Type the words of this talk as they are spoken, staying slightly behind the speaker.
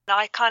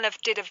I kind of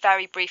did a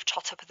very brief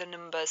tot up of the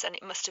numbers, and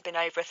it must have been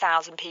over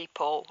 1,000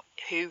 people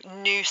who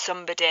knew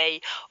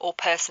somebody or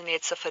personally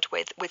had suffered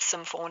with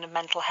some form of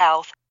mental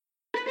health.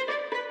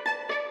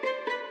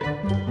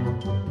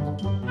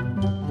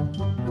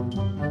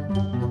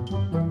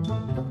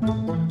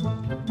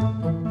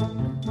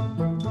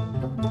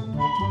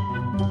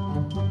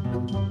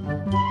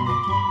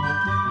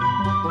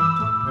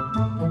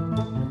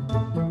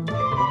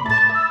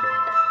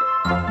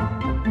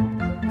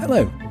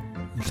 Hello,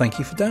 and thank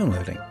you for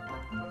downloading.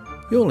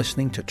 You're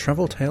listening to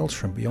Travel Tales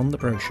from Beyond the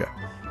Brochure,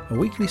 a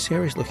weekly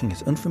series looking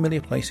at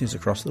unfamiliar places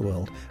across the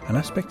world, an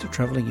aspect of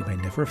travelling you may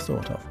never have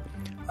thought of.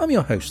 I'm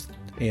your host,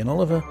 Ian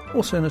Oliver,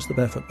 also known as the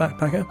Barefoot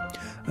Backpacker,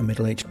 a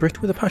middle-aged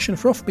Brit with a passion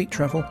for offbeat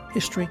travel,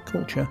 history,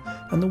 culture,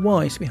 and the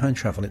whys behind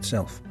travel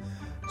itself.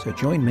 So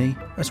join me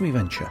as we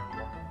venture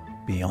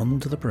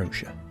beyond the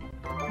brochure.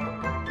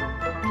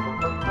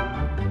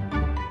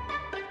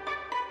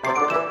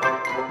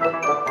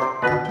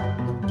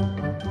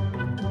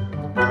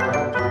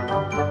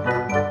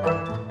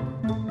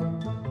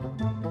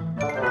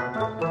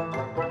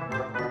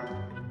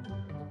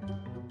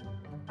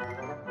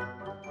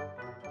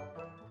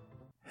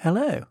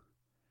 Hello.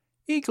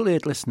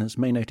 Eagle-eared listeners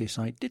may notice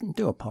I didn't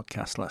do a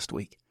podcast last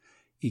week.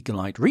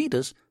 Eagle-eyed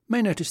readers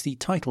may notice the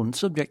title and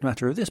subject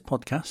matter of this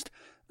podcast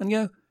and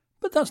go,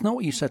 but that's not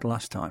what you said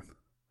last time.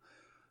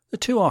 The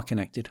two are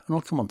connected, and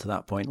I'll come on to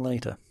that point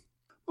later.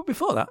 But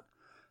before that,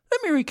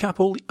 let me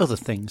recap all the other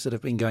things that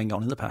have been going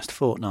on in the past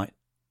fortnight.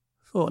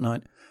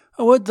 Fortnight,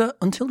 a word that,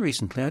 until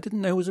recently, I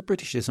didn't know was a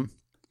Britishism.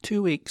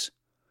 2 weeks.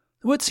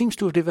 The word seems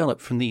to have developed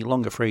from the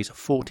longer phrase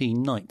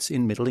 14 nights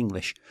in Middle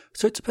English,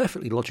 so it's a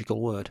perfectly logical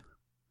word.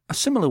 A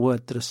similar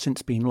word that has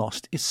since been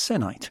lost is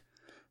sennight,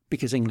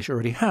 because English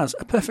already has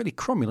a perfectly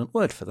cromulent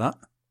word for that,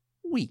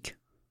 week.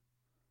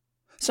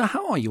 So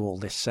how are you all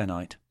this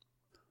sennight?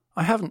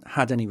 I haven't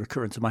had any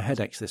recurrence of my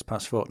headaches this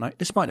past fortnight,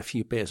 despite a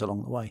few beers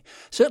along the way.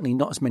 Certainly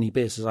not as many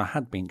beers as I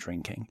had been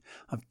drinking.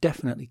 I've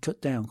definitely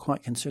cut down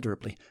quite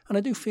considerably, and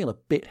I do feel a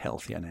bit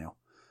healthier now.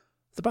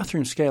 The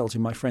bathroom scales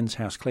in my friend's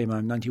house claim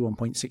I'm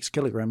 91.6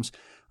 kilograms.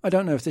 I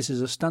don't know if this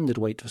is a standard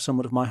weight for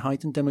someone of my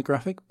height and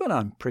demographic, but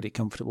I'm pretty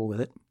comfortable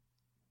with it.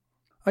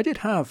 I did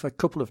have a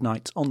couple of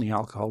nights on the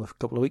alcohol a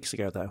couple of weeks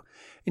ago, though.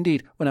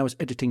 Indeed, when I was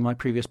editing my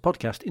previous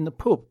podcast in the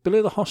pub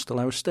below the hostel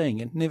I was staying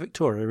in near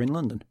Victoria in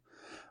London.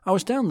 I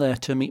was down there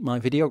to meet my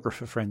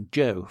videographer friend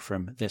Joe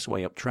from This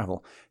Way Up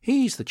Travel.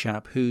 He's the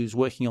chap who's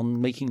working on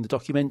making the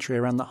documentary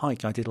around the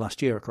hike I did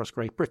last year across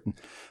Great Britain.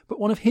 But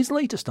one of his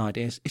latest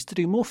ideas is to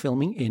do more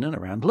filming in and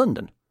around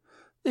London.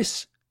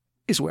 This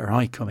is where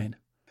I come in,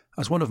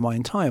 as one of my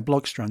entire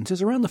blog strands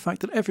is around the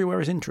fact that everywhere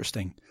is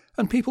interesting,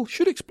 and people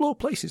should explore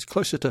places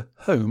closer to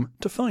home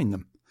to find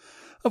them.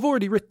 I've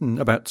already written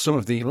about some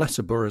of the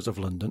lesser boroughs of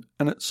London,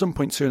 and at some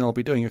point soon I'll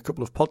be doing a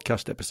couple of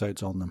podcast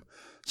episodes on them.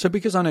 So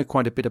because I know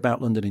quite a bit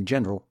about London in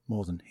general,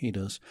 more than he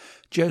does,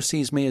 Joe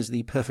sees me as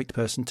the perfect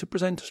person to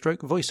present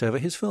 / voice over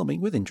his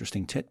filming with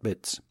interesting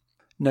tidbits.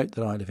 Note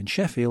that I live in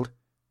Sheffield,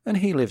 and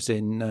he lives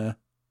in,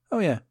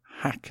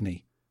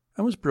 Hackney,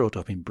 and was brought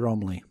up in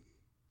Bromley.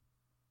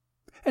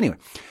 Anyway,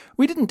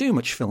 we didn't do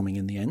much filming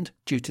in the end,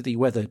 due to the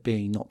weather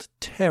being not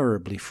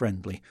terribly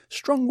friendly,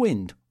 strong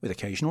wind with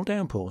occasional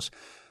downpours.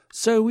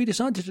 So we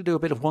decided to do a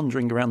bit of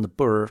wandering around the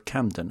borough of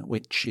Camden,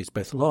 which is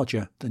both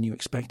larger than you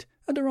expect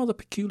and a rather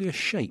peculiar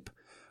shape.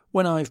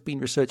 When I've been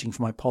researching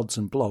for my pods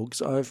and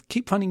blogs, I've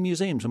keep finding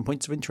museums and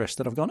points of interest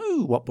that I've gone,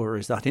 oh, what borough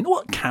is that in?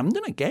 What,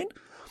 Camden again?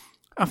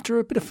 After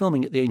a bit of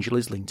filming at the Angel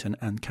Islington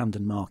and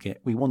Camden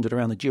Market, we wandered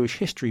around the Jewish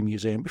History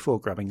Museum before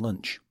grabbing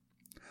lunch.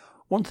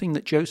 One thing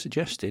that Joe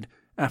suggested,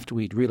 after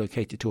we'd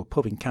relocated to a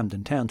pub in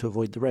Camden Town to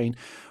avoid the rain,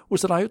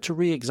 was that I ought to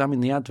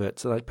re-examine the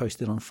adverts that I'd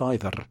posted on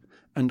Fiverr,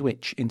 and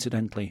which,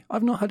 incidentally,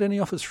 I've not had any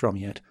offers from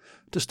yet,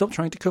 to stop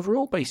trying to cover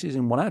all bases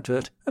in one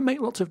advert and make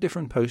lots of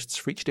different posts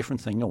for each different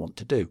thing I want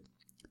to do.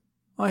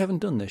 I haven't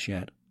done this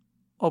yet,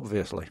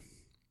 obviously.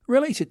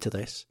 Related to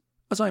this,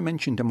 as I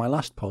mentioned in my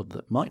last pod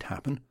that might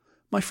happen,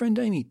 my friend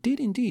Amy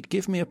did indeed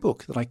give me a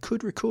book that I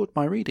could record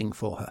my reading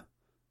for her.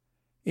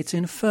 It's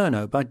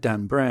Inferno by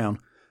Dan Brown,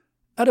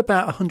 at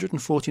about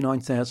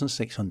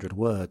 149,600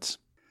 words.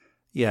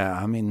 Yeah,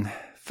 I mean,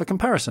 for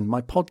comparison,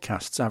 my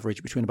podcasts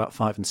average between about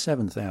 5,000 and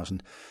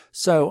 7,000,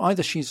 so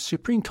either she's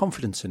supreme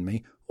confidence in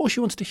me, or she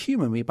wants to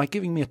humour me by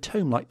giving me a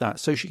tome like that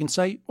so she can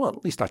say, well,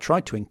 at least I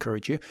tried to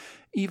encourage you,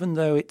 even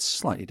though it's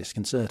slightly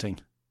disconcerting.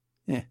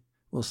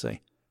 We'll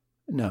see.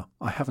 No,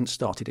 I haven't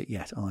started it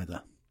yet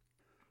either.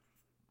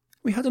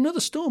 We had another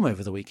storm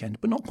over the weekend,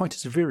 but not quite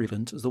as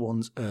virulent as the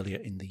ones earlier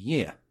in the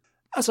year.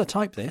 As I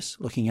type this,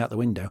 looking out the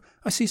window,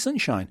 I see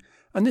sunshine,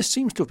 and this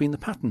seems to have been the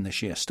pattern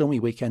this year, stormy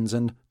weekends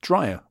and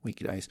drier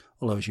weekdays,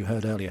 although as you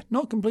heard earlier,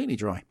 not completely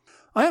dry.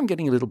 I am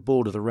getting a little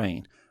bored of the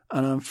rain,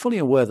 and I'm fully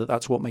aware that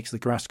that's what makes the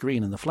grass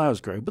green and the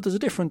flowers grow, but there's a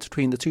difference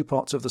between the two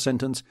parts of the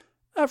sentence,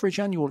 average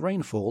annual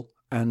rainfall,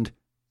 and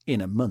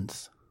in a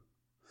month.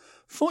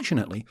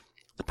 Fortunately,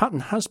 the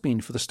pattern has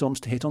been for the storms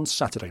to hit on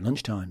Saturday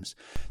lunchtimes.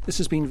 This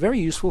has been very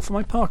useful for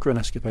my parkrun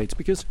escapades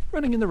because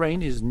running in the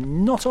rain is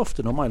not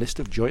often on my list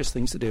of joyous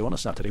things to do on a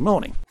Saturday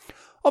morning.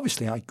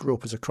 Obviously, I grew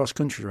up as a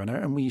cross-country runner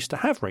and we used to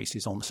have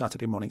races on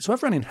Saturday morning, so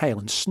I've run in hail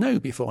and snow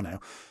before now,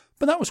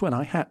 but that was when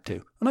I had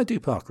to, and I do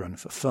parkrun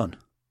for fun.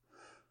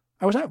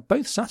 I was out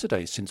both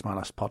Saturdays since my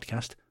last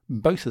podcast,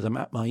 both of them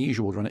at my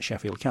usual run at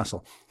Sheffield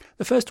Castle.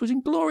 The first was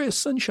in glorious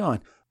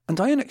sunshine, and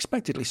I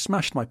unexpectedly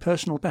smashed my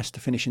personal best to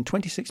finish in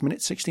 26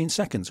 minutes 16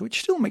 seconds,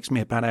 which still makes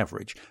me about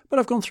average, but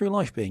I've gone through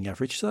life being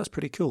average, so that's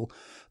pretty cool.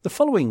 The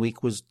following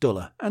week was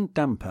duller and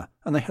damper,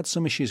 and they had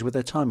some issues with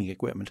their timing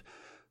equipment.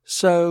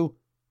 So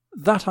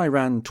that I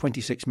ran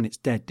 26 minutes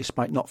dead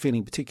despite not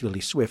feeling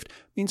particularly swift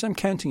means I'm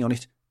counting on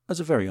it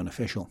as a very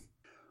unofficial.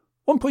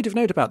 One point of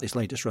note about this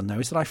latest run, though,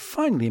 is that I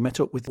finally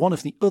met up with one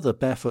of the other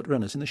barefoot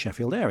runners in the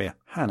Sheffield area,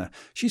 Hannah.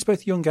 She's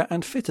both younger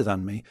and fitter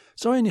than me,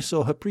 so I only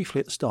saw her briefly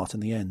at the start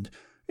and the end.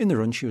 In the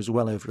run, she was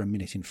well over a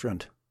minute in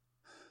front.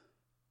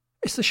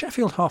 It's the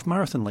Sheffield Half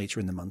Marathon later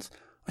in the month.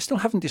 I still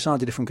haven't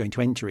decided if I'm going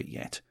to enter it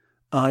yet.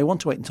 I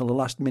want to wait until the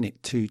last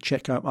minute to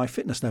check out my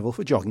fitness level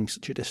for jogging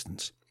such a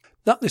distance.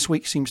 That this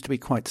week seems to be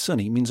quite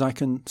sunny means I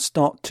can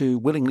start to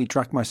willingly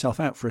drag myself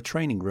out for a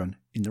training run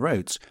in the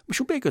roads, which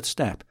will be a good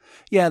step.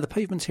 Yeah, the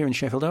pavements here in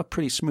Sheffield are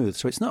pretty smooth,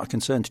 so it's not a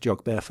concern to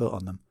jog barefoot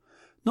on them.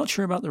 Not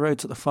sure about the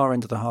roads at the far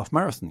end of the half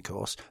marathon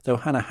course, though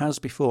Hannah has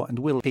before and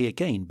will be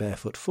again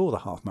barefoot for the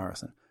half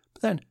marathon.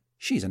 But then,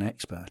 she's an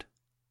expert.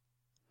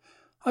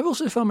 I've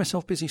also found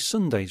myself busy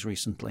Sundays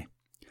recently.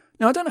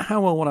 Now, I don't know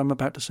how well what I'm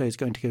about to say is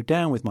going to go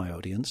down with my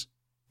audience,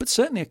 but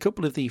certainly a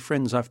couple of the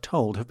friends I've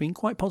told have been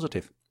quite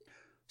positive.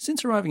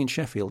 Since arriving in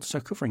Sheffield, so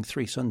covering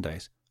 3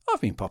 Sundays,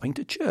 I've been popping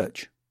to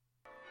church.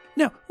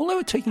 Now, although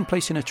it's taking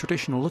place in a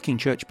traditional-looking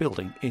church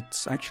building,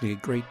 it's actually a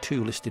Grade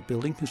 2 listed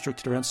building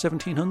constructed around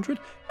 1700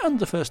 and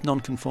the first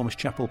nonconformist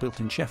chapel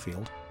built in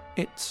Sheffield.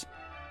 It's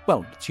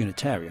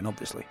Unitarian,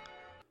 obviously.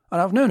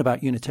 And I've known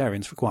about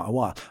Unitarians for quite a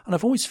while, and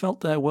I've always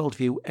felt their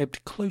worldview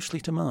ebbed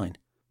closely to mine.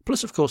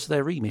 Plus, of course,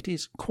 their remit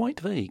is quite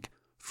vague.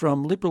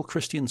 From liberal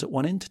Christians at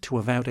one end to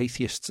avowed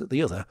atheists at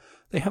the other,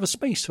 they have a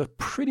space for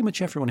pretty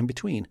much everyone in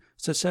between,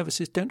 so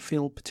services don't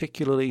feel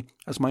particularly,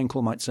 as my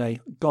uncle might say,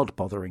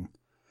 God-bothering.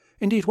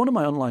 Indeed, one of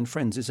my online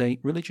friends is a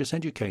religious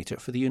educator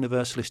for the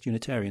Universalist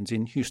Unitarians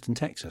in Houston,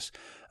 Texas,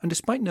 and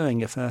despite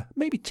knowing her for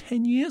maybe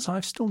 10 years,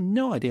 I've still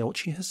no idea what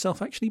she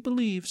herself actually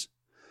believes.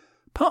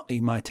 Partly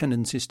my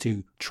attendance is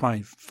to try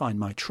and find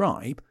my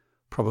tribe,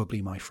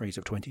 probably my phrase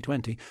of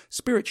 2020,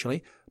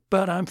 spiritually,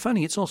 but I'm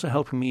finding it's also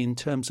helping me in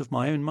terms of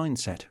my own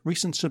mindset.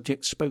 Recent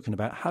subjects spoken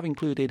about have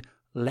included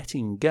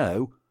letting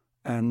go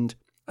and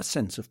a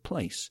sense of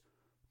place,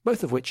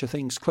 both of which are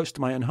things close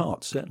to my own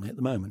heart, certainly at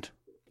the moment.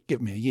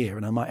 Give me a year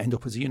and I might end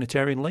up as a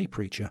Unitarian lay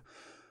preacher.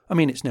 I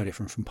mean, it's no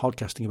different from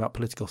podcasting about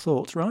political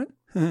thoughts, right?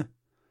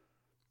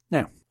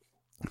 Now,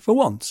 for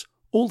once,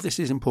 all this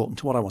is important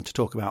to what I want to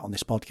talk about on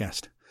this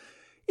podcast.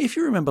 If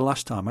you remember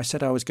last time, I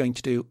said I was going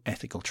to do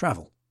ethical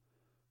travel.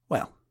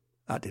 Well,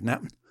 that didn't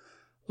happen.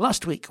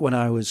 Last week, when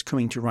I was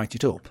coming to write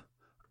it up,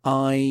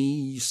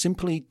 I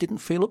simply didn't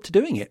feel up to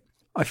doing it.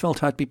 I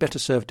felt I'd be better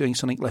served doing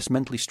something less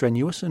mentally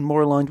strenuous and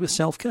more aligned with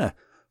self-care.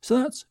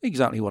 So that's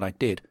exactly what I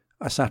did.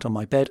 I sat on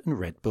my bed and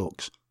read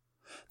books.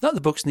 That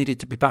the books needed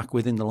to be back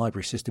within the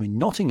library system in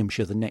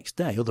Nottinghamshire the next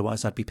day,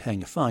 otherwise I'd be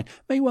paying a fine,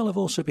 may well have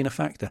also been a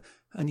factor.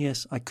 And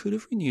yes, I could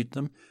have renewed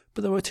them,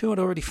 but there were 2 I'd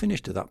already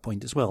finished at that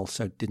point as well,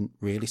 so didn't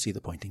really see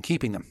the point in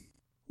keeping them.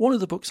 One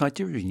of the books I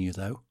did renew,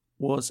 though,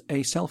 was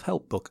a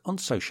self-help book on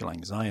social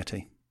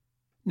anxiety.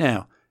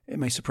 Now, it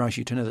may surprise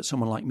you to know that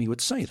someone like me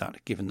would say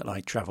that, given that I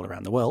travel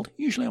around the world,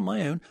 usually on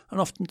my own, and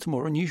often to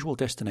more unusual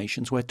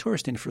destinations where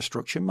tourist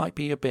infrastructure might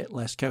be a bit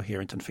less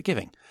coherent and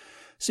forgiving.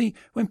 See,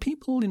 when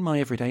people in my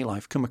everyday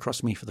life come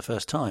across me for the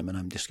first time and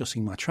I'm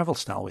discussing my travel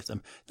style with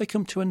them, they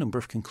come to a number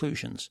of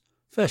conclusions.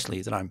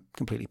 Firstly, that I'm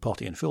completely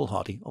potty and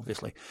foolhardy,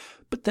 obviously,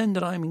 but then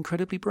that I'm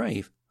incredibly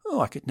brave. Oh,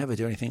 I could never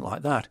do anything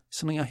like that.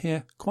 Something I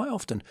hear quite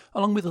often,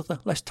 along with other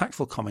less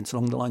tactful comments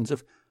along the lines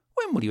of,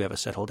 when will you ever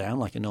settle down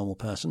like a normal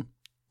person?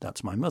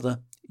 That's my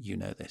mother. You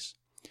know this.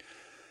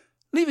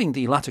 Leaving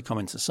the latter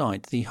comments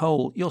aside, the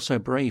whole you're so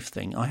brave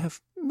thing I have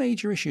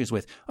major issues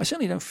with. I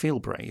certainly don't feel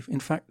brave.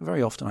 In fact,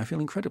 very often I feel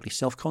incredibly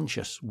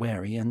self-conscious,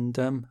 wary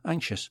and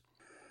anxious.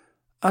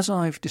 As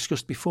I've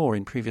discussed before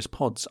in previous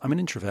pods, I'm an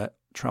introvert,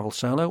 travel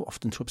solo,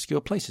 often to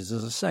obscure places,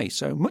 as I say,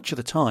 so much of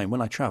the time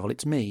when I travel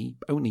it's me,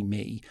 only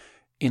me,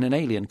 in an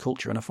alien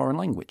culture and a foreign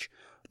language.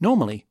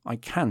 Normally, I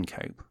can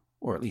cope,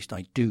 or at least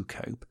I do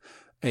cope.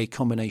 A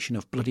combination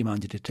of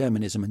bloody-minded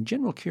determinism and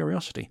general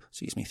curiosity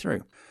sees me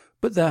through.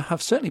 But there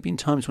have certainly been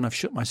times when I've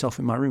shut myself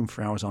in my room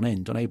for hours on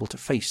end, unable to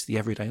face the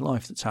everyday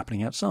life that's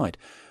happening outside.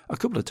 A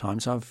couple of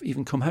times I've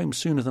even come home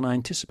sooner than I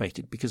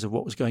anticipated because of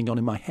what was going on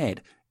in my head.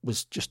 It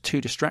was just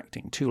too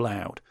distracting, too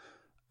loud.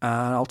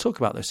 And I'll talk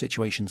about those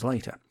situations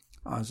later,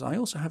 as I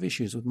also have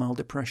issues with mild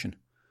depression.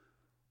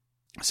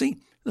 See,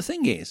 the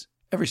thing is,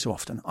 every so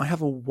often I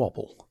have a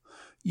wobble.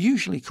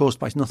 usually caused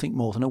by nothing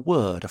more than a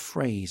word, a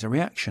phrase, a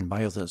reaction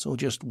by others, or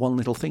just one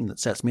little thing that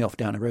sets me off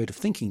down a road of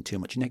thinking too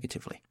much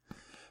negatively.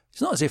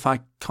 It's not as if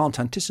I can't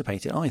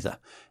anticipate it either.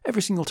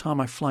 Every single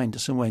time I fly into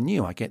somewhere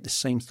new, I get this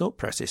same thought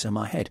process in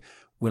my head.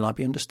 Will I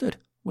be understood?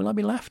 Will I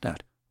be laughed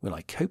at? Will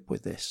I cope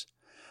with this?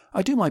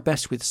 I do my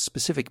best with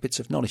specific bits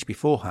of knowledge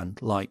beforehand,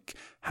 like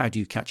how do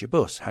you catch a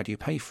bus, how do you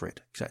pay for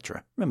it,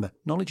 etc. Remember,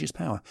 knowledge is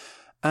power.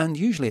 And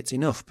usually it's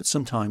enough, but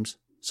sometimes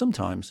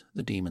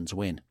the demons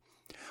win.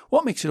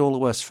 What makes it all the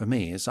worse for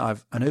me is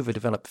I've an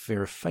overdeveloped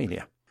fear of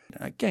failure.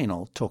 Again,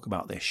 I'll talk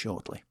about this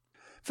shortly.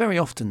 Very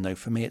often, though,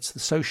 for me, it's the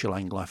social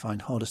angle I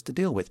find hardest to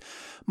deal with.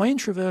 My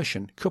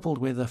introversion, coupled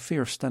with a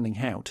fear of standing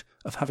out,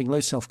 of having low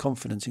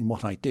self-confidence in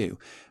what I do,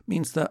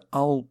 means that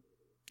I'll,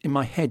 in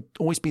my head,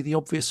 always be the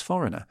obvious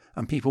foreigner,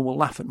 and people will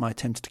laugh at my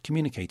attempts to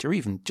communicate, or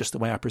even just the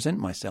way I present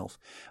myself.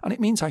 And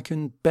it means I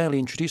can barely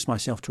introduce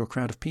myself to a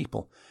crowd of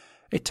people.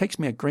 It takes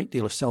me a great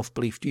deal of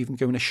self-belief to even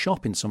go in a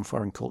shop in some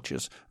foreign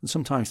cultures, and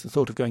sometimes the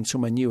thought of going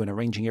somewhere new and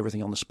arranging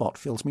everything on the spot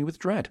fills me with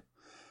dread.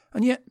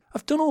 And yet,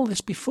 I've done all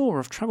this before.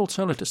 I've travelled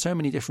solo to so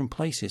many different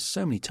places,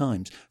 so many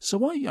times, so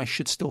why I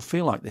should still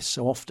feel like this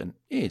so often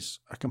is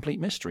a complete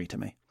mystery to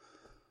me.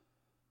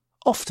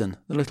 Often,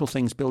 the little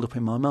things build up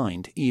in my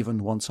mind,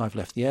 even once I've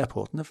left the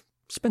airport and have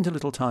spent a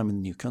little time in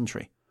the new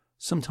country.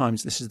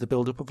 Sometimes this is the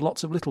build-up of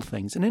lots of little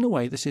things, and in a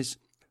way this is,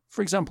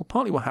 for example,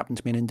 partly what happened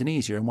to me in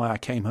Indonesia and why I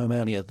came home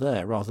earlier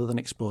there rather than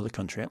explore the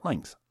country at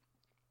length.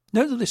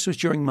 Note that this was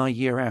during my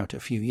year out a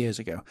few years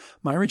ago.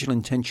 My original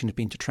intention had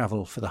been to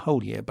travel for the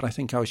whole year, but I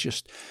think I was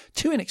just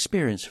too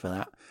inexperienced for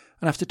that,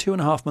 and after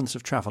 2.5 months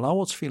of travel I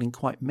was feeling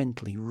quite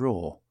mentally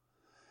raw.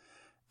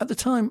 At the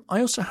time,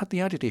 I also had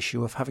the added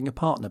issue of having a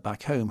partner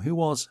back home who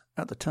was,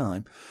 at the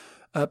time,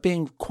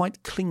 being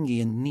quite clingy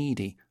and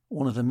needy.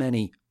 One of the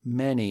many,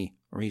 many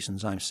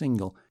reasons I'm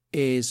single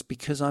is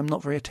because I'm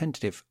not very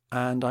attentive,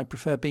 and I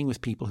prefer being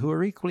with people who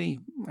are equally,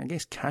 I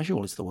guess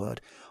casual is the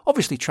word.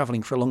 Obviously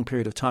travelling for a long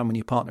period of time when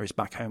your partner is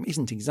back home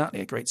isn't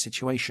exactly a great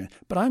situation,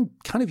 but I'm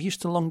kind of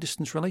used to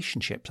long-distance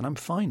relationships and I'm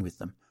fine with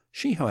them.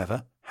 She,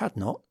 however, had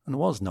not and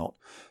was not,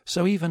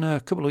 so even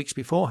a couple of weeks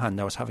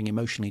beforehand I was having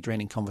emotionally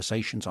draining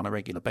conversations on a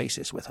regular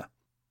basis with her.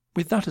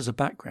 With that as a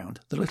background,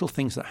 the little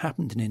things that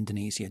happened in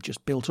Indonesia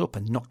just built up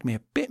and knocked me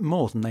a bit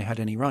more than they had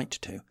any right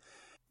to.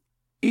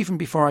 Even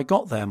before I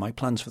got there, my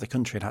plans for the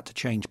country had to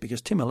change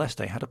because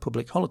Timor-Leste had a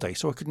public holiday,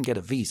 so I couldn't get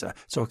a visa,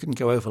 so I couldn't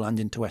go overland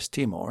into West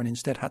Timor and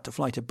instead had to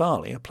fly to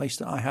Bali, a place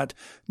that I had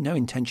no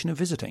intention of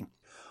visiting.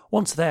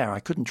 Once there, I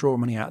couldn't draw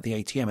money out of the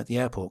ATM at the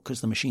airport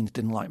because the machines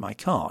didn't like my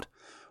card.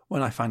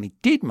 When I finally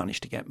did manage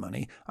to get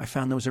money, I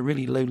found there was a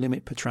really low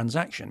limit per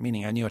transaction,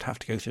 meaning I knew I'd have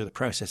to go through the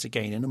process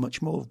again in a much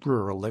more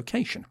rural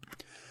location.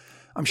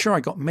 I'm sure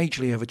I got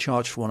majorly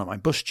overcharged for one of my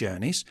bus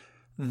journeys.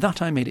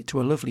 That I made it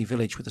to a lovely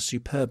village with a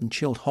superb and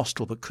chilled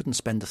hostel but couldn't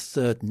spend a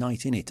third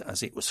night in it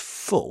as it was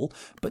full,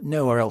 but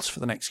nowhere else for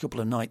the next couple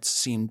of nights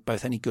seemed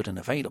both any good and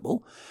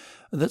available.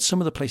 That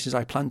some of the places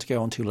I planned to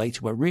go on to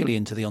later were really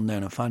into the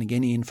unknown and finding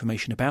any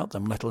information about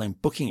them, let alone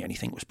booking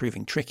anything, was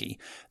proving tricky.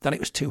 That it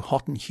was too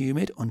hot and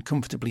humid,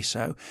 uncomfortably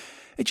so.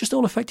 It just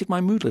all affected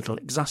my mood a little,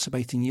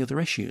 exacerbating the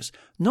other issues.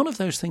 None of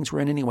those things were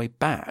in any way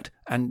bad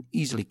and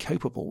easily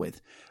copable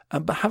with,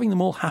 but having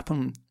them all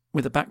happen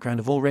with a background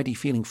of already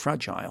feeling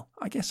fragile,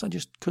 I guess I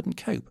just couldn't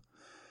cope.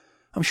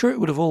 I'm sure it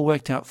would have all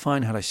worked out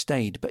fine had I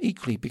stayed, but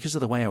equally, because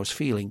of the way I was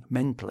feeling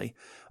mentally,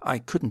 I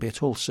couldn't be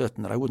at all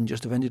certain that I wouldn't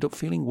just have ended up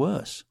feeling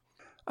worse.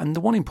 And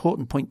the one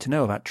important point to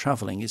know about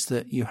travelling is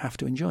that you have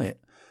to enjoy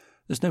it.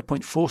 There's no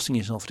point forcing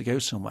yourself to go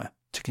somewhere,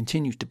 to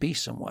continue to be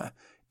somewhere,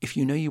 if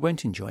you know you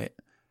won't enjoy it,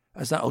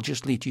 as that'll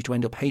just lead you to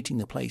end up hating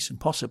the place and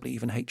possibly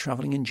even hate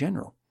travelling in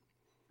general.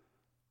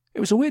 It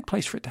was a weird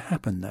place for it to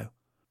happen, though.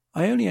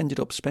 I only ended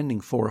up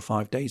spending 4 or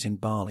 5 days in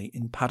Bali,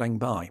 in Padang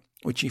Bai,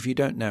 which, if you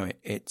don't know it,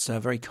 it's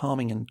a very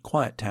calming and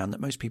quiet town that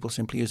most people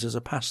simply use as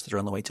a pass-through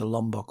on the way to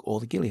Lombok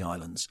or the Gili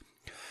Islands.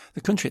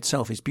 The country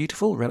itself is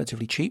beautiful,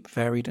 relatively cheap,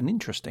 varied and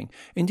interesting.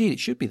 Indeed, it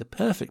should be the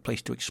perfect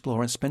place to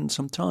explore and spend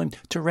some time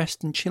to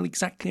rest and chill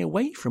exactly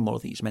away from all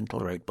of these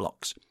mental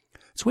roadblocks.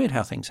 It's weird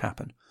how things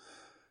happen.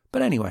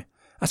 But anyway,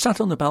 I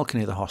sat on the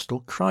balcony of the hostel,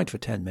 cried for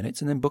 10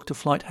 minutes and then booked a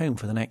flight home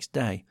for the next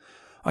day.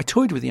 I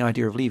toyed with the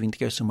idea of leaving to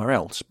go somewhere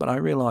else, but I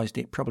realised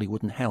it probably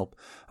wouldn't help.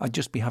 I'd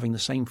just be having the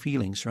same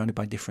feelings surrounded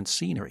by different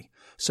scenery,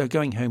 so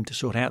going home to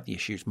sort out the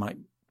issues might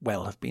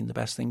well have been the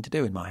best thing to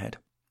do in my head.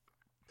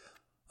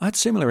 I had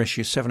similar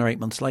issues 7 or 8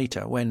 months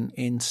later when,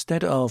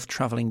 instead of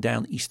travelling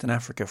down Eastern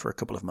Africa for a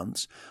couple of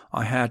months,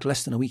 I had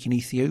less than a week in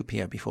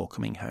Ethiopia before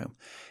coming home.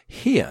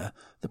 Here,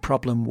 the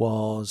problem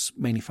was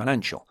mainly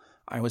financial.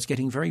 I was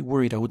getting very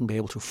worried I wouldn't be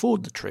able to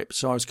afford the trip,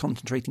 so I was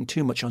concentrating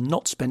too much on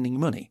not spending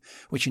money,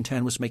 which in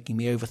turn was making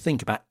me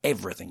overthink about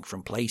everything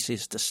from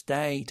places to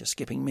stay to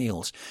skipping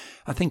meals.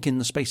 I think in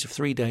the space of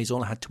 3 days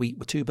all I had to eat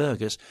were 2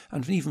 burgers,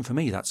 and even for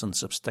me that's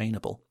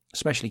unsustainable,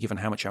 especially given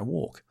how much I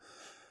walk.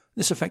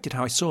 This affected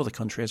how I saw the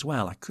country as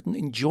well. I couldn't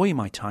enjoy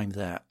my time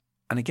there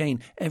And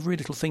again, every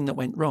little thing that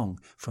went wrong,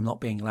 from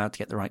not being allowed to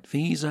get the right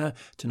visa,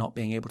 to not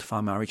being able to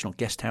find my original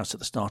guest house at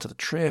the start of the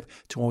trip,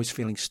 to always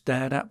feeling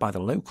stared at by the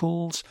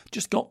locals,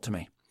 just got to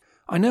me.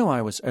 I know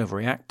I was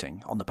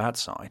overreacting on the bad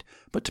side,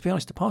 but to be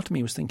honest, a part of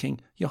me was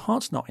thinking, your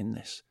heart's not in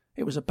this.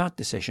 It was a bad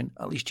decision,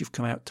 at least you've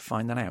come out to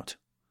find that out.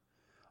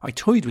 I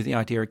toyed with the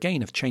idea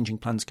again of changing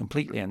plans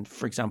completely and,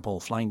 for example,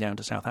 flying down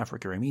to South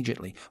Africa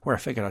immediately, where I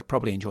figured I'd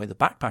probably enjoy the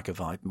backpacker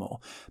vibe more,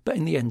 but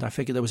in the end I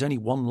figured there was only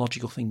one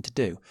logical thing to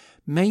do.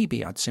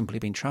 Maybe I'd simply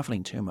been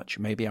travelling too much,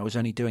 maybe I was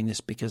only doing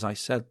this because I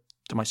said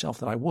to myself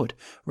that I would,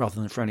 rather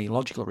than for any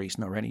logical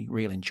reason or any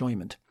real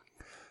enjoyment.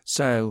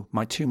 So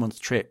my 2-month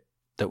trip,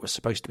 that was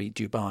supposed to be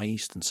Dubai,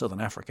 East and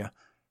Southern Africa,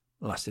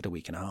 lasted a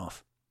week and a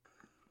half.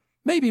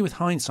 Maybe with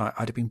hindsight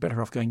I'd have been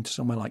better off going to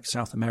somewhere like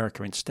South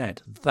America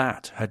instead.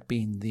 That had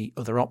been the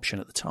other option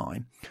at the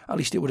time. At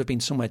least it would have been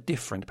somewhere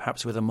different,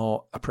 perhaps with a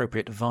more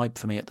appropriate vibe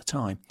for me at the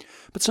time.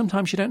 But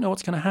sometimes you don't know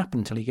what's going to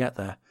happen till you get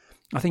there.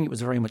 I think it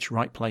was very much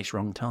right place,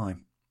 wrong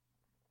time.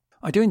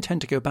 I do intend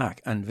to go back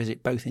and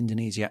visit both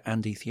Indonesia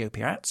and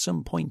Ethiopia at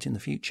some point in the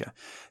future.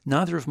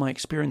 Neither of my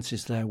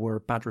experiences there were a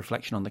bad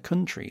reflection on the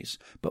countries,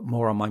 but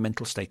more on my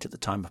mental state at the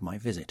time of my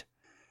visit.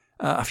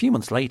 A few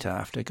months later,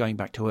 after going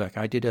back to work,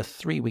 I did a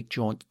 3-week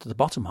jaunt to the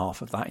bottom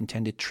half of that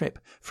intended trip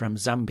from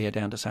Zambia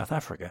down to South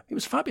Africa. It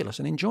was fabulous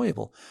and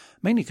enjoyable,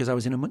 mainly because I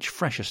was in a much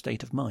fresher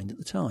state of mind at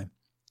the time.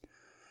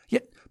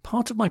 Yet,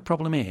 part of my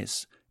problem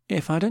is,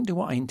 if I don't do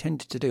what I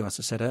intended to do, as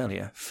I said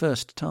earlier,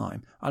 first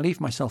time, I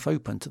leave myself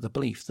open to the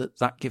belief that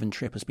that given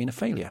trip has been a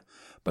failure,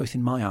 both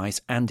in my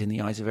eyes and in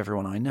the eyes of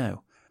everyone I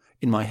know.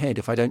 In my head,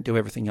 if I don't do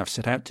everything I've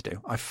set out to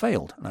do, I've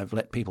failed and I've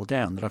let people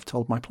down that I've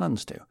told my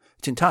plans to.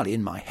 It's entirely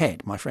in my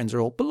head. My friends are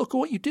all, but look at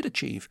what you did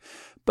achieve.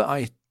 But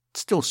I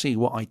still see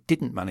what I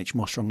didn't manage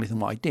more strongly than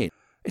what I did.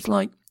 It's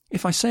like,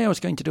 if I say I was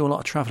going to do a lot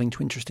of travelling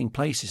to interesting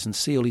places and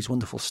see all these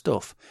wonderful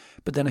stuff,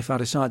 but then if I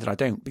decide that I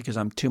don't because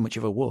I'm too much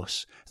of a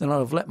wuss, then I'll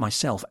have let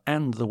myself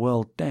and the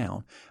world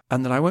down,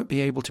 and that I won't be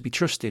able to be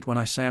trusted when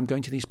I say I'm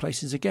going to these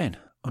places again.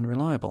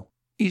 Unreliable.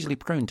 Easily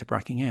prone to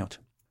bracking out.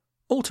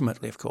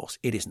 Ultimately, of course,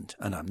 it isn't,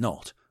 and I'm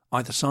not.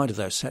 Either side of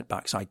those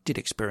setbacks, I did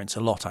experience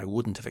a lot I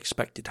wouldn't have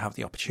expected to have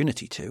the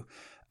opportunity to,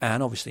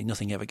 and obviously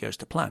nothing ever goes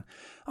to plan.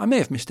 I may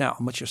have missed out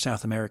on much of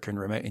South America and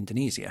remote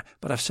Indonesia,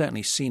 but I've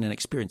certainly seen and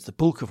experienced the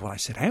bulk of what I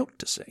set out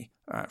to see.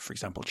 For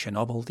example,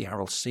 Chernobyl, the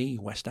Aral Sea,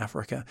 West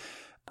Africa.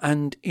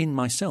 And in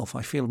myself,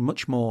 I feel a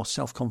much more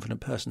self-confident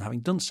person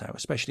having done so,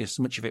 especially as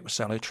much of it was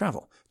solo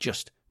travel.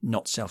 Just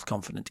not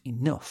self-confident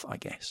enough, I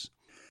guess.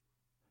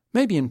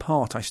 Maybe in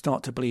part I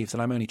start to believe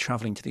that I'm only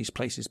travelling to these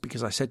places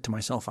because I said to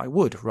myself I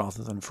would,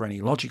 rather than for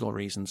any logical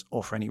reasons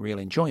or for any real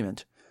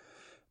enjoyment.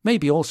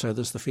 Maybe also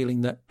there's the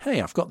feeling that,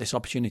 hey, I've got this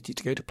opportunity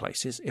to go to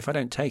places. If I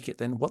don't take it,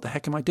 then what the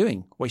heck am I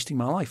doing? Wasting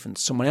my life, and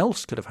someone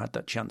else could have had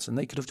that chance and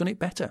they could have done it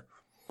better.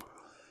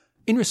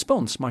 In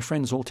response, my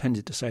friends all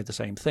tended to say the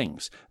same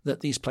things,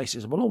 that these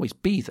places will always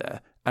be there,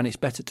 and it's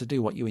better to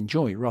do what you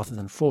enjoy rather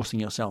than forcing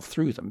yourself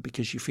through them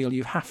because you feel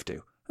you have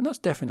to, and that's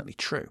definitely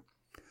true.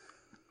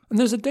 And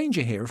there's a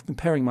danger here of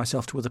comparing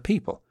myself to other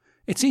people.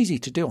 It's easy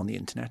to do on the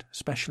internet,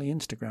 especially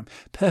Instagram.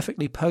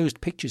 Perfectly posed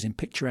pictures in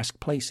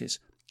picturesque places.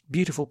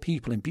 Beautiful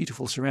people in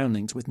beautiful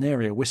surroundings with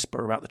nary a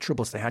whisper about the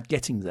troubles they had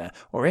getting there,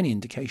 or any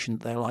indication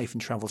that their life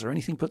and travels are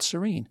anything but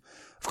serene.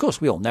 Of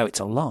course, we all know it's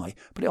a lie,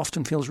 but it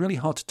often feels really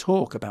hard to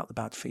talk about the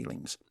bad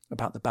feelings,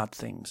 about the bad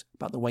things,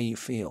 about the way you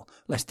feel,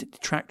 lest it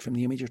detract from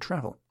the image of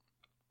travel.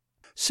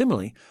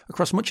 Similarly,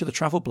 across much of the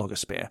travel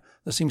blogosphere,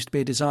 there seems to be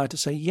a desire to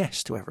say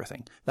yes to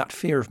everything, that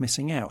fear of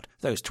missing out,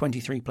 those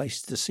 23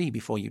 places to see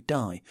before you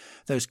die,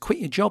 those quit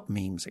your job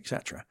memes,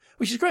 etc.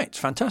 Which is great, it's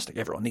fantastic,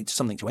 everyone needs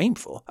something to aim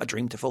for, a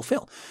dream to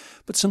fulfill.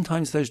 But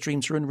sometimes those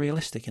dreams are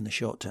unrealistic in the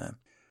short term.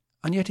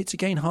 And yet it's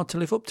again hard to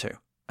live up to,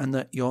 and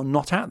that you're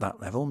not at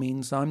that level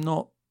means I'm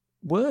not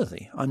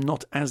worthy, I'm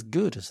not as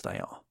good as they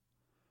are.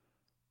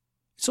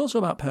 It's also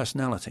about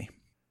personality.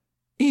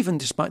 Even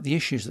despite the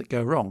issues that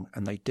go wrong,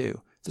 and they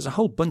do, there's a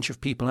whole bunch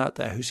of people out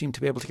there who seem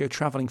to be able to go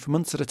travelling for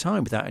months at a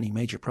time without any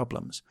major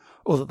problems,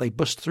 or that they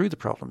bust through the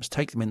problems,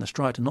 take them in the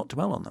stride and not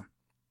dwell on them.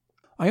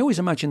 I always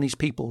imagine these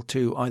people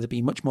to either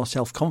be much more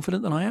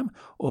self-confident than I am,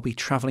 or be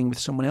travelling with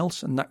someone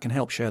else, and that can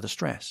help share the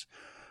stress.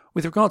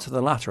 With regard to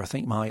the latter, I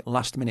think my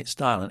last-minute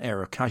style and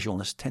air of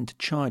casualness tend to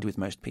chide with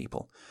most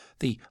people.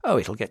 The, oh,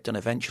 it'll get done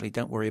eventually,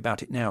 don't worry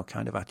about it now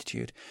kind of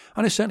attitude.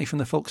 I know certainly from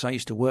the folks I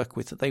used to work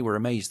with that they were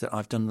amazed that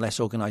I've done less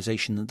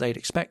organisation than they'd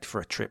expect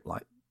for a trip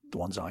like the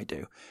ones I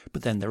do.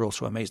 But then they're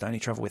also amazed I only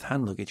travel with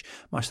hand luggage.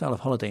 My style of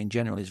holiday in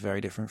general is very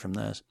different from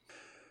theirs.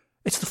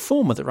 It's the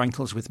former that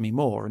rankles with me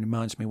more and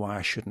reminds me why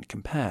I shouldn't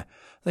compare.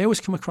 They always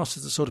come across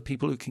as the sort of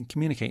people who can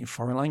communicate in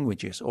foreign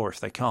languages, or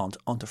if they can't,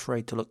 aren't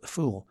afraid to look the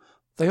fool.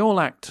 They all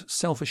act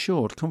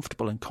self-assured,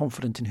 comfortable and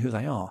confident in who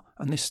they are,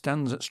 and this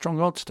stands at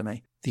strong odds to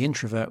me, the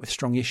introvert with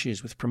strong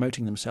issues with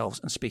promoting themselves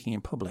and speaking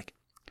in public.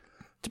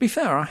 To be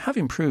fair, I have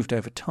improved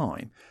over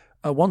time.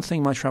 One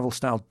thing my travel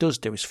style does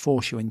do is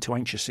force you into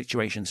anxious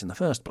situations in the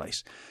first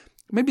place.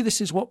 Maybe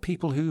this is what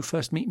people who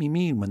first meet me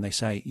mean when they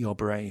say, you're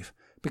brave.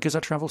 because I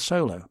travel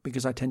solo,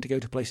 because I tend to go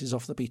to places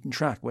off the beaten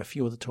track where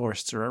few other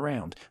tourists are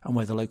around and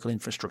where the local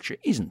infrastructure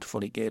isn't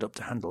fully geared up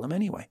to handle them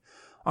anyway.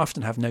 I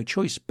often have no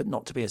choice but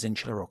not to be as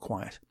insular or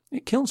quiet.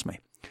 It kills me,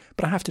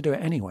 but I have to do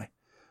it anyway.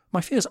 My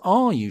fears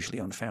are usually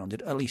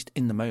unfounded, at least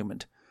in the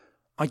moment.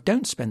 I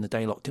don't spend the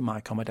day locked in my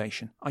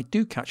accommodation. I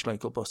do catch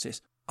local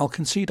buses. I'll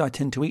concede I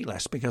tend to eat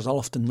less because I'll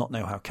often not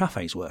know how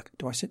cafes work.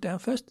 Do I sit down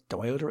first?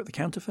 Do I order at the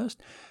counter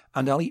first?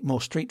 And I'll eat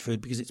more street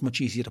food because it's much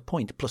easier to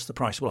point, plus the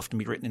price will often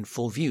be written in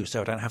full view,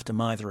 so I don't have to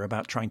mither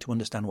about trying to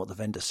understand what the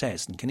vendor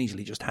says and can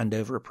easily just hand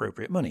over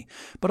appropriate money.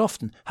 But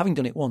often, having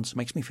done it once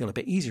makes me feel a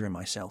bit easier in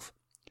myself.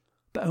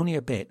 But only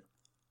a bit.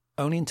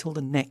 Only until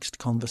the next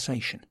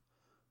conversation.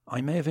 I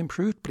may have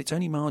improved, but it's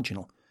only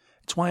marginal.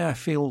 It's why I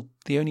feel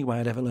the only way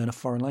I'd ever learn a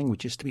foreign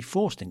language is to be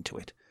forced into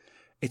it.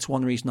 It's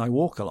one reason I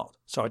walk a lot,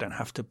 so I don't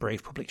have to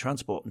brave public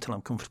transport until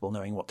I'm comfortable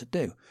knowing what to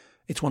do.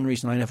 It's one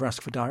reason I never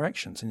ask for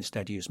directions and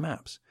instead use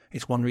maps.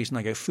 It's one reason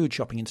I go food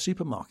shopping in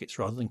supermarkets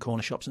rather than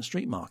corner shops and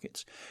street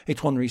markets.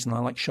 It's one reason I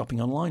like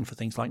shopping online for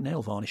things like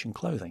nail varnish and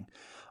clothing.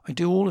 I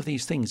do all of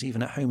these things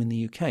even at home in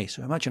the UK,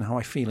 so imagine how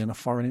I feel in a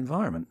foreign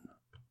environment.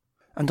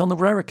 And on the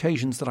rare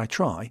occasions that I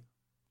try,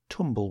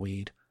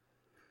 tumbleweed.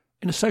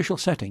 In a social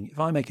setting, if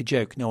I make a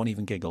joke, no one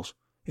even giggles.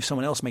 If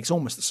someone else makes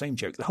almost the same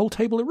joke, the whole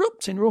table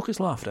erupts in raucous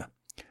laughter.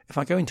 If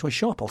I go into a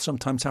shop, I'll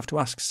sometimes have to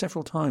ask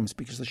several times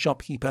because the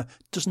shopkeeper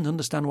doesn't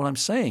understand what I'm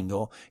saying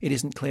or it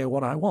isn't clear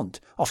what I want,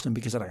 often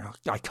because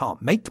I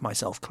can't make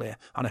myself clear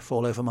and I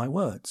fall over my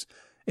words.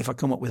 If I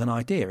come up with an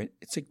idea,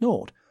 it's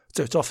ignored,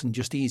 so it's often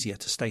just easier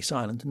to stay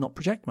silent and not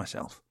project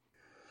myself.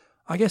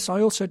 I guess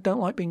I also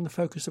don't like being the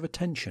focus of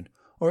attention,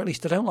 or at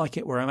least I don't like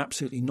it where I'm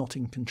absolutely not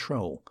in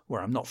control,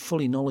 where I'm not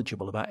fully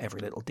knowledgeable about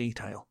every little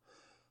detail.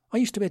 I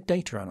used to be a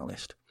data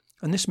analyst,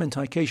 and this meant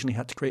I occasionally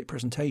had to create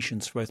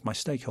presentations for both my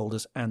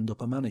stakeholders and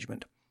upper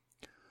management.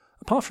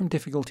 Apart from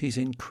difficulties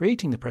in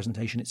creating the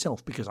presentation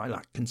itself because I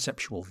lacked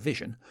conceptual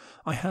vision,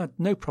 I had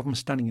no problem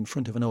standing in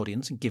front of an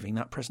audience and giving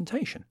that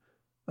presentation.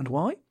 And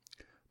why?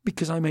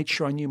 Because I made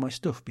sure I knew my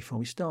stuff before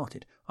we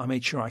started. I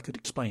made sure I could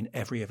explain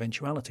every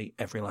eventuality,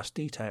 every last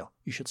detail.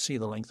 You should see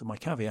the length of my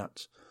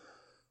caveats.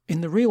 In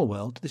the real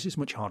world, this is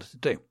much harder to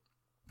do.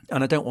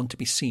 And I don't want to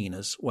be seen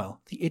as, well,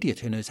 the idiot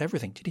who knows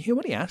everything. Did you hear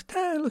what he asked?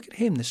 Ah, look at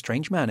him, this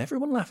strange man.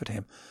 Everyone laugh at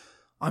him.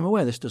 I'm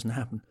aware this doesn't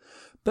happen.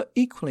 But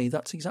equally,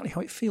 that's exactly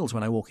how it feels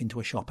when I walk into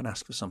a shop and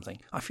ask for something.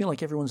 I feel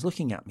like everyone's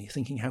looking at me,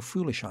 thinking how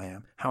foolish I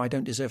am, how I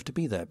don't deserve to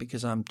be there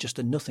because I'm just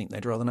a nothing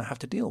they'd rather not have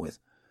to deal with.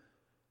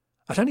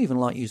 I don't even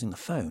like using the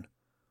phone.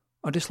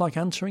 I dislike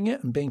answering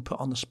it and being put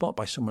on the spot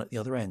by someone at the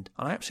other end.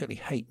 And I absolutely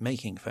hate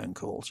making phone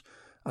calls,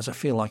 as I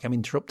feel like I'm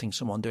interrupting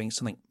someone doing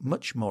something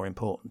much more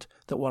important,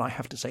 that what I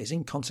have to say is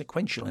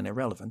inconsequential and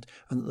irrelevant,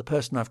 and that the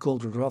person I've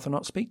called would rather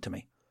not speak to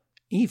me,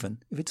 even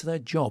if it's their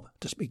job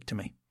to speak to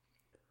me.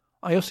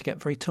 I also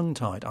get very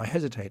tongue-tied. I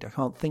hesitate. I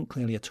can't think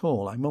clearly at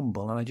all. I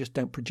mumble, and I just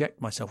don't project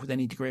myself with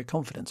any degree of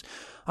confidence.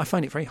 I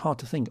find it very hard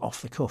to think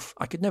off the cuff.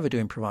 I could never do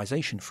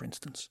improvisation, for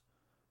instance.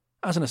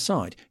 As an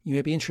aside, you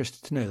may be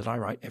interested to know that I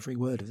write every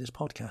word of this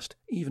podcast,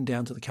 even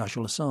down to the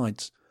casual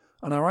asides.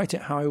 And I write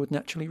it how I would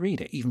naturally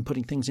read it, even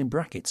putting things in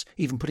brackets,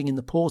 even putting in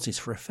the pauses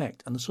for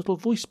effect and the subtle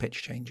voice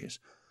pitch changes.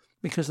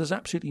 Because there's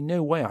absolutely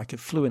no way I could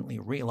fluently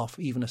reel off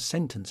even a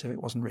sentence if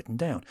it wasn't written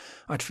down.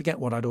 I'd forget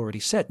what I'd already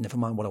said, never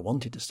mind what I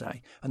wanted to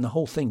say, and the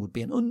whole thing would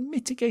be an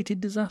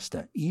unmitigated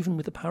disaster, even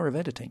with the power of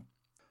editing.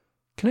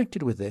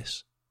 Connected with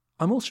this,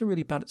 I'm also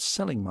really bad at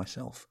selling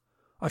myself.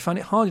 I find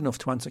it hard enough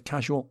to answer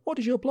casual, "What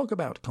is your blog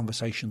about?"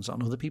 conversations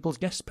on other people's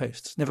guest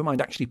posts, never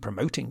mind actually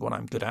promoting what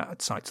I'm good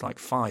at sites like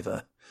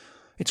Fiverr.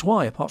 It's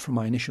why, apart from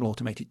my initial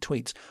automated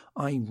tweets,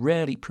 I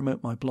rarely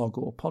promote my blog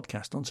or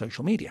podcast on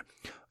social media.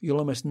 You'll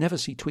almost never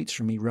see tweets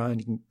from me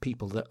reminding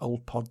people that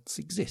Old Pods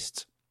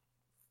exists.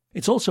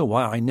 It's also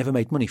why I never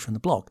made money from the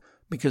blog,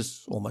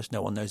 because almost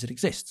no one knows it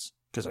exists,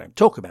 because I don't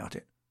talk about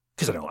it,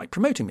 because I don't like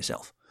promoting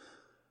myself.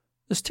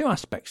 There's two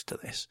aspects to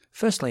this.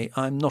 Firstly,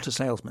 I'm not a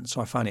salesman,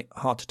 so I find it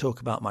hard to talk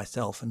about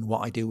myself and what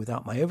I do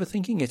without my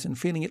overthinking it and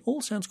feeling it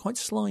all sounds quite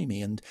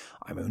slimy and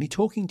I'm only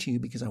talking to you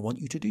because I want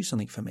you to do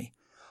something for me.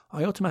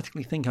 I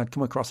automatically think I'd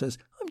come across as,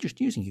 I'm just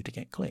using you to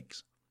get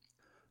clicks.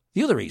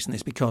 The other reason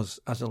is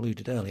because, as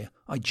alluded earlier,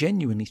 I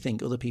genuinely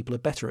think other people are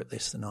better at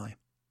this than I.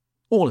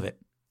 All of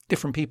it.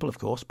 Different people, of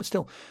course, but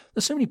still,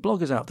 there's so many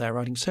bloggers out there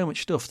writing so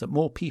much stuff that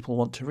more people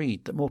want to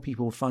read, that more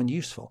people would find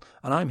useful,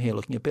 and I'm here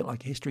looking a bit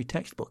like a history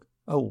textbook,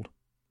 old,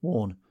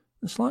 worn,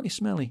 and slightly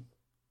smelly.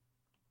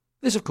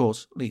 This, of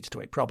course, leads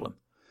to a problem.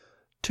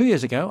 2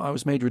 years ago, I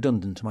was made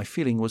redundant, and my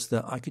feeling was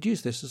that I could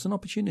use this as an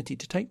opportunity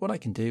to take what I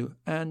can do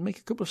and make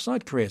a couple of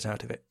side careers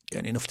out of it,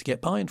 earn enough to get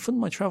by and fund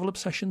my travel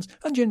obsessions,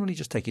 and generally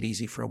just take it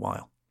easy for a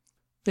while.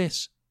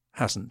 This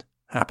hasn't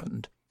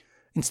happened.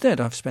 Instead,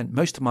 I've spent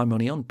most of my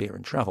money on beer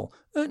and travel,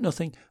 earned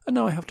nothing, and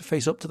now I have to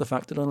face up to the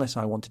fact that unless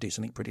I want to do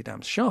something pretty damn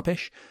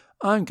sharpish,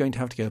 I'm going to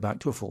have to go back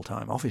to a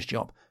full-time office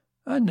job,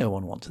 and no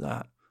one wants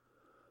that.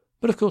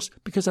 But of course,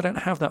 because I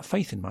don't have that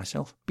faith in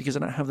myself, because I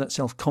don't have that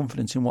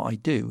self-confidence in what I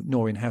do,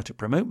 nor in how to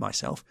promote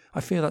myself,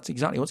 I fear that's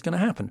exactly what's going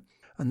to happen,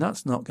 and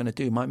that's not going to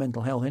do my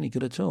mental health any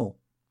good at all.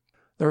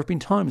 There have been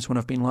times when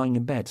I've been lying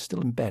in bed, still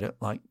in bed at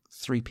like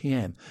 3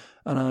 p.m,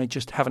 and I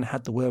just haven't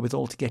had the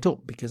wherewithal to get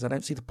up because I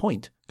don't see the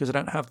point, because I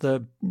don't have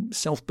the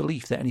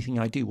self-belief that anything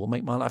I do will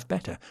make my life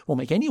better, or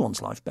make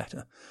anyone's life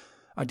better.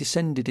 I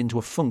descended into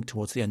a funk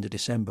towards the end of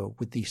December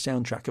with the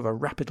soundtrack of a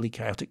rapidly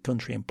chaotic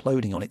country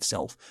imploding on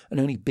itself and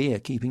only beer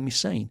keeping me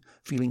sane,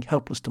 feeling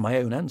helpless to my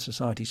own and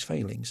society's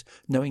failings,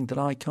 knowing that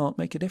I can't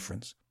make a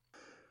difference.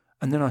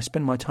 And then I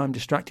spend my time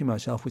distracting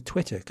myself with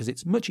Twitter because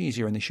it's much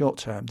easier in the short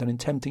term than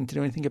attempting to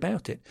do anything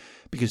about it,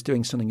 because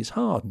doing something is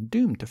hard and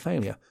doomed to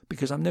failure,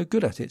 because I'm no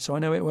good at it, so I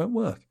know it won't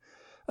work.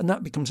 And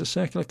that becomes a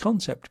circular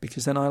concept,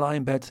 because then I lie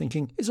in bed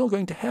thinking, it's all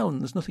going to hell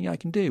and there's nothing I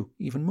can do,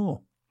 even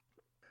more.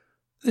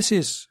 This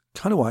is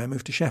kind of why I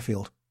moved to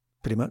Sheffield,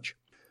 pretty much.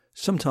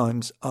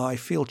 Sometimes I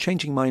feel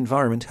changing my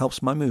environment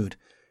helps my mood.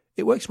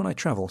 It works when I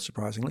travel,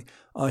 surprisingly.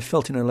 I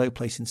felt in a low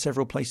place in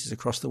several places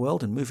across the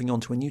world, and moving on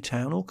to a new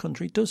town or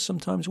country does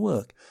sometimes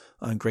work.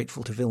 I'm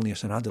grateful to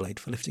Vilnius and Adelaide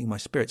for lifting my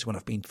spirits when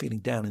I've been feeling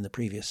down in the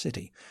previous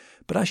city.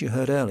 But as you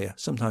heard earlier,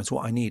 sometimes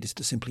what I need is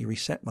to simply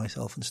reset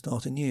myself and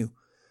start anew.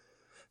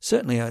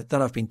 Certainly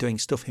that I've been doing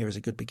stuff here is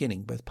a good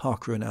beginning. Both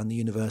Parkrun and the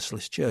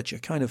Universalist Church are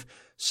kind of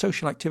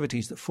social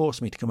activities that force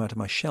me to come out of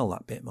my shell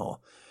that bit more.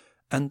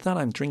 And that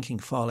I'm drinking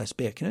far less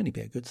beer can only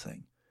be a good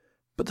thing.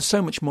 But there's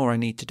so much more I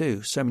need to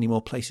do, so many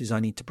more places I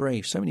need to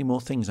brave, so many more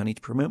things I need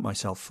to promote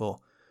myself for.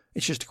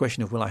 It's just a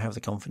question of will I have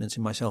the confidence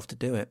in myself to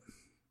do it.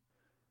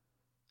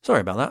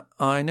 Sorry about that.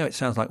 I know it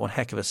sounds like one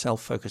heck of a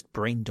self-focused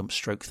brain dump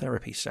stroke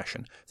therapy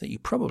session that you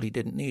probably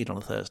didn't need on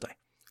a Thursday.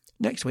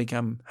 Next week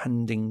I'm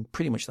handing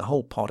pretty much the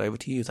whole pod over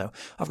to you, though.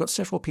 I've got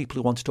several people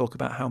who want to talk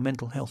about how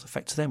mental health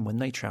affects them when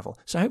they travel,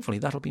 so hopefully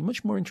that'll be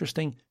much more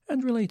interesting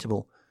and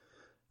relatable.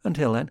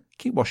 Until then,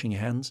 keep washing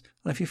your hands,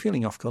 and if you're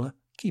feeling off colour,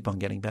 keep on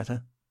getting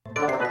better.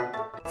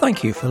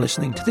 Thank you for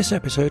listening to this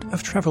episode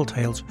of Travel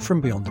Tales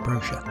from Beyond the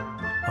Brochure.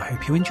 I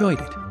hope you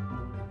enjoyed it.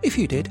 If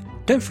you did,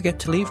 don't forget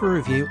to leave a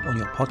review on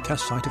your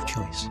podcast site of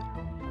choice.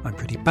 I'm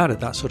pretty bad at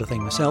that sort of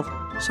thing myself,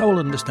 so I'll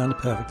understand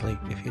perfectly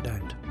if you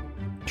don't.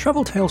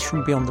 Travel Tales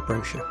from Beyond the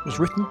Brochure was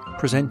written,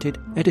 presented,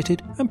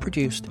 edited and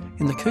produced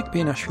in the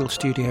Kirkby in Ashfield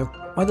studio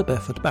by the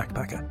Barefoot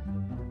Backpacker.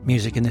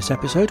 Music in this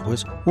episode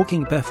was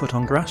Walking Barefoot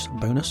on Grass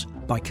bonus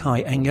by Kai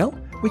Engel,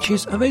 which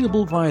is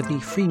available via the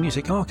Free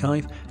Music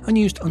Archive and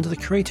used under the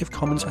Creative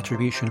Commons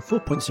Attribution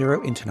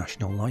 4.0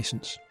 International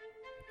License.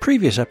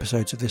 Previous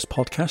episodes of this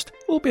podcast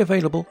will be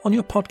available on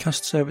your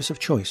podcast service of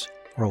choice,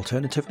 or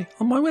alternatively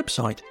on my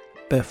website,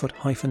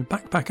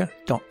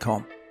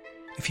 barefoot-backpacker.com.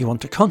 If you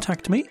want to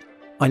contact me,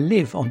 I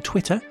live on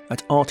Twitter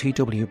at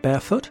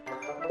rtwbarefoot,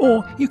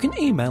 or you can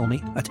email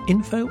me at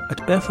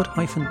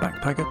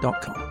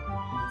info@barefoot-backpacker.com.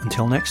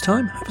 Until next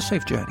time, have a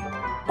safe journey.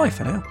 Bye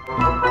for now.